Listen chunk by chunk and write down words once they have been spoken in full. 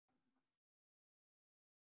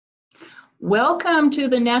Welcome to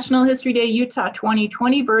the National History Day Utah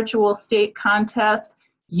 2020 Virtual State Contest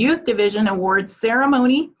Youth Division Awards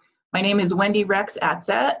Ceremony. My name is Wendy Rex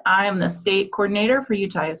Atzett. I am the State Coordinator for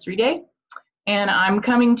Utah History Day, and I'm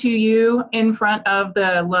coming to you in front of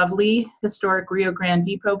the lovely historic Rio Grande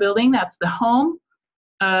Depot building. That's the home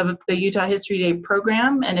of the Utah History Day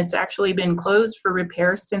program, and it's actually been closed for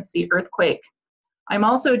repairs since the earthquake. I'm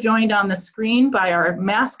also joined on the screen by our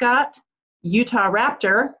mascot, Utah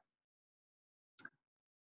Raptor.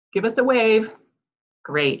 Give us a wave.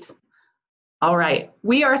 Great. All right.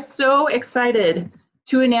 We are so excited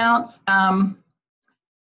to announce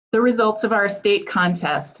the results of our state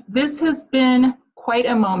contest. This has been quite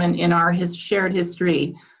a moment in our shared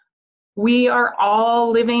history. We are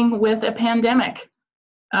all living with a pandemic.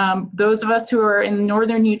 Those of us who are in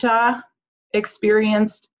northern Utah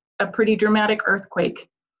experienced a pretty dramatic earthquake.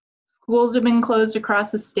 Schools have been closed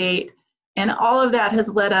across the state, and all of that has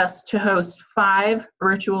led us to host 5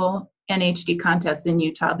 virtual NHD contests in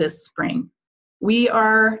Utah this spring. We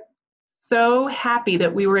are so happy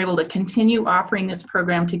that we were able to continue offering this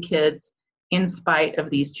program to kids in spite of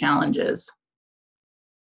these challenges.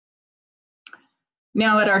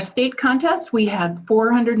 Now at our state contest, we had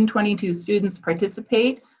 422 students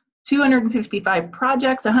participate, 255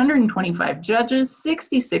 projects, 125 judges,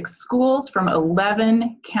 66 schools from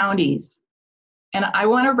 11 counties. And I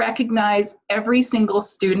want to recognize every single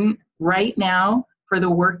student right now for the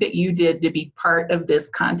work that you did to be part of this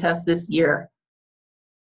contest this year.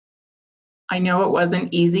 I know it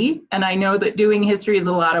wasn't easy, and I know that doing history is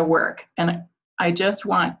a lot of work, and I just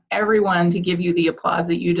want everyone to give you the applause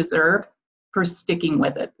that you deserve for sticking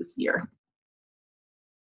with it this year.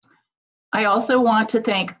 I also want to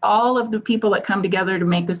thank all of the people that come together to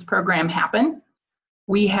make this program happen.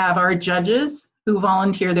 We have our judges who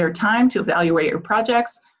volunteer their time to evaluate your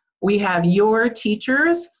projects. We have your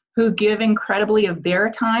teachers who give incredibly of their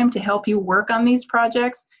time to help you work on these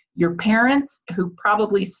projects. Your parents who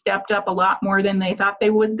probably stepped up a lot more than they thought they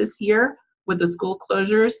would this year with the school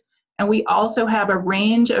closures. And we also have a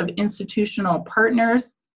range of institutional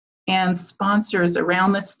partners and sponsors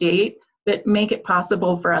around the state that make it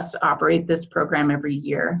possible for us to operate this program every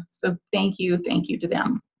year. So thank you to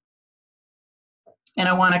them. And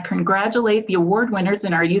I want to congratulate the award winners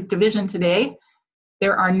in our youth division today.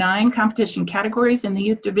 There are 9 competition categories in the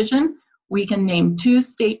youth division. We can name 2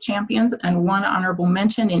 state champions and 1 honorable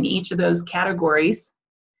mention in each of those categories.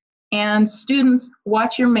 And students,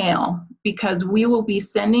 watch your mail, because we will be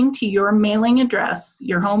sending to your mailing address,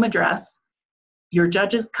 your home address, your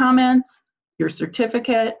judges' comments, your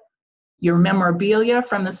certificate, your memorabilia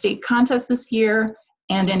from the state contest this year,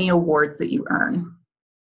 and any awards that you earn.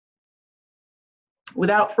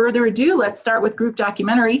 Without further ado, let's start with group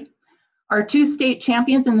documentary. Our 2 state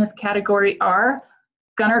champions in this category are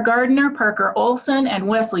Gunnar Gardner, Parker Olson, and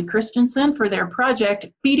Wesley Christensen for their project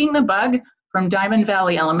Feeding the Bug from Diamond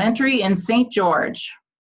Valley Elementary in St. George.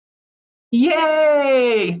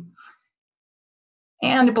 Yay!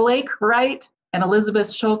 And Blake Wright and Elizabeth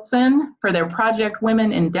Schultzen for their project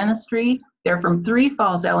Women in Dentistry. They're from Three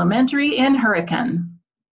Falls Elementary in Hurricane.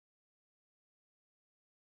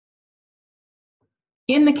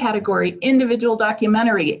 In the category Individual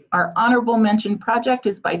Documentary, our honorable mention project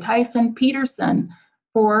is by Tyson Peterson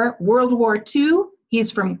for World War II.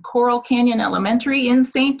 He's from Coral Canyon Elementary in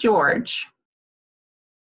St. George.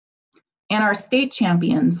 And our state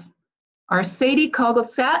champions are Sadie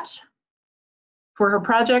Koglesat for her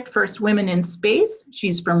project First Women in Space.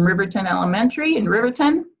 She's from Riverton Elementary in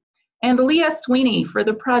Riverton. And Leah Sweeney for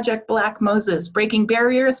the project Black Moses, Breaking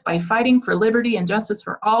Barriers by Fighting for Liberty and Justice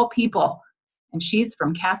for All People. And she's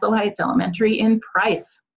from Castle Heights Elementary in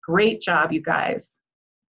Price. Great job, you guys.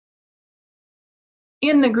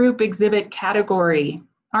 In the group exhibit category,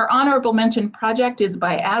 our honorable mention project is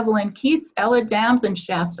by Aslan Keats, Ella Dams, and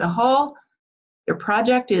Shasta Hall. Their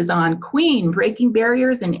project is on Queen, Breaking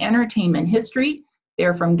Barriers in Entertainment History.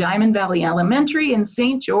 They're from Diamond Valley Elementary in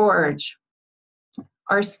St. George.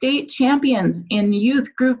 Our state champions in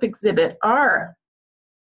youth group exhibit are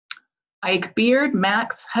Ike Beard,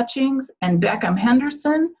 Max Hutchings, and Beckham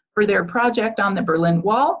Henderson for their project on the Berlin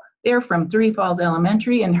Wall. They're from Three Falls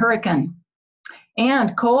Elementary in Hurricane.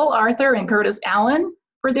 And Cole Arthur and Curtis Allen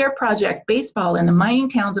for their project Baseball in the Mining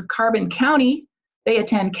Towns of Carbon County. They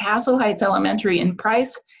attend Castle Heights Elementary in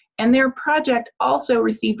Price, and their project also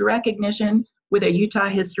received recognition with a Utah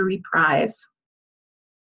History Prize.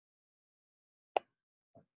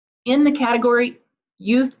 In the category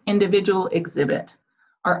Youth Individual Exhibit,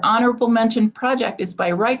 our honorable mention project is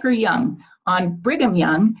by Riker Young on Brigham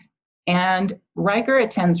Young, and Riker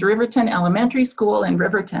attends Riverton Elementary School in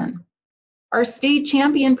Riverton. Our state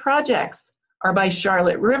champion projects are by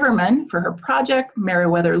Charlotte Riverman for her project,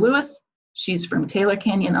 Meriwether Lewis. She's from Taylor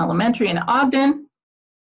Canyon Elementary in Ogden.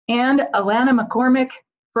 And Alana McCormick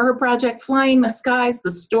for her project, Flying the Skies,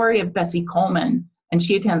 the story of Bessie Coleman. And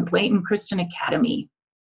she attends Layton Christian Academy.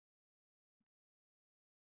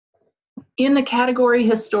 In the category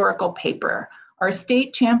historical paper, our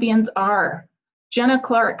state champions are Jenna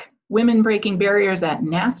Clark, Women Breaking Barriers at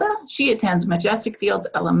NASA. She attends Majestic Fields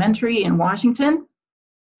Elementary in Washington.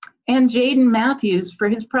 And Jaden Matthews for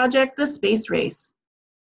his project, The Space Race,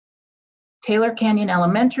 Taylor Canyon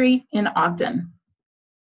Elementary in Ogden.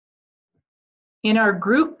 In our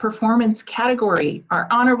group performance category, our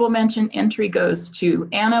honorable mention entry goes to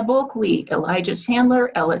Anna Bulkley, Elijah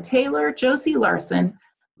Chandler, Ella Taylor, Josie Larson,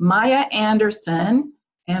 Maya Anderson,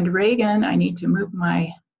 and Reagan, I need to move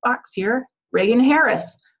my box here, Reagan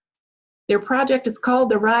Harris. Their project is called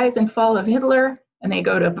The Rise and Fall of Hitler, and they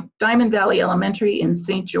go to Diamond Valley Elementary in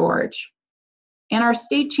St. George. And our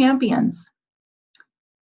state champions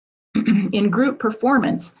in group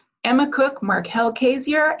performance, Emma Cook, Mark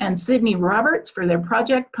Helkazier, and Sydney Roberts for their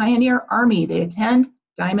project Pioneer Army. They attend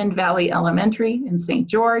Diamond Valley Elementary in St.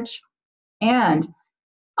 George. And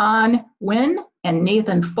An Nguyen and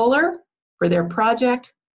Nathan Fuller for their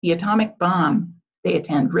project The Atomic Bomb. They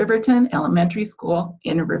attend Riverton Elementary School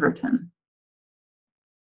in Riverton.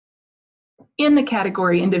 In the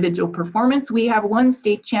category individual performance, we have one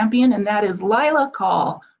state champion, and that is Lila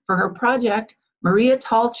Call for her project Maria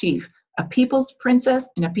Tallchief, a People's Princess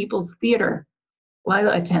in a People's Theater.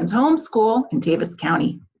 Lila attends homeschool in Davis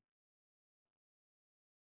County.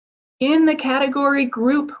 In the category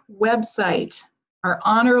group website, our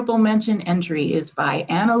honorable mention entry is by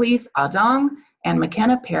Annalise Adong and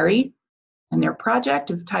McKenna Perry, and their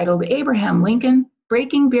project is titled Abraham Lincoln,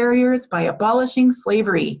 Breaking Barriers by Abolishing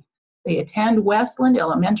Slavery. They attend Westland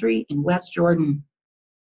Elementary in West Jordan.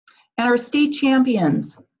 And our state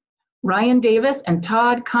champions, Ryan Davis and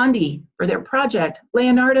Todd Condi for their project,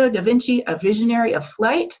 Leonardo da Vinci, A Visionary of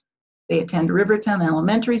Flight. They attend Riverton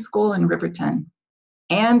Elementary School in Riverton.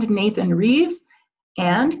 And Nathan Reeves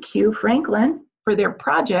and Q Franklin for their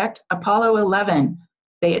project, Apollo 11.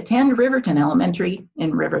 They attend Riverton Elementary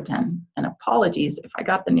in Riverton. And apologies if I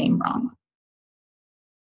got the name wrong.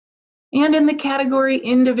 And in the category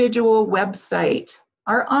individual website,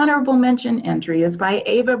 our honorable mention entry is by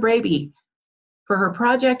Ava Braby for her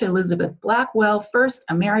project, Elizabeth Blackwell, First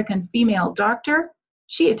American Female Doctor.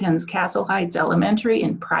 She attends Castle Heights Elementary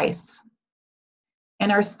in Price.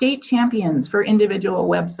 And our state champions for individual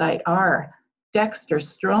website are Dexter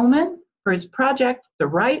Stroman for his project, The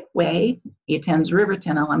Right Way. He attends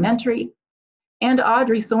Riverton Elementary. And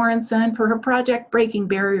Audrey Sorensen for her project, Breaking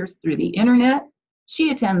Barriers Through the Internet. She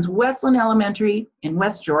attends Westland Elementary in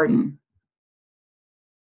West Jordan.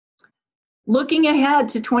 Looking ahead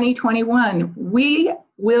to 2021, we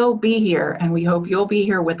will be here, and we hope you'll be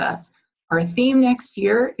here with us. Our theme next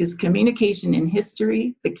year is Communication in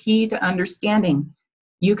History, the Key to Understanding.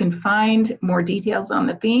 You can find more details on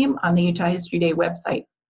the theme on the Utah History Day website.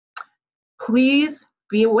 Please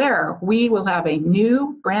be aware, we will have a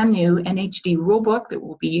brand new NHD rulebook that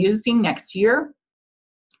we'll be using next year.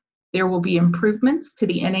 There will be improvements to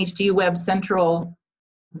the NHD Web Central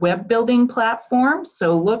web building platform,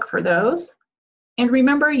 so look for those. And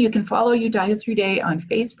remember, you can follow Utah History Day on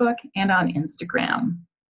Facebook and on Instagram.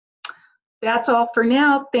 That's all for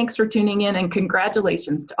now. Thanks for tuning in, and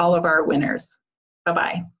congratulations to all of our winners.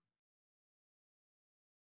 Bye-bye.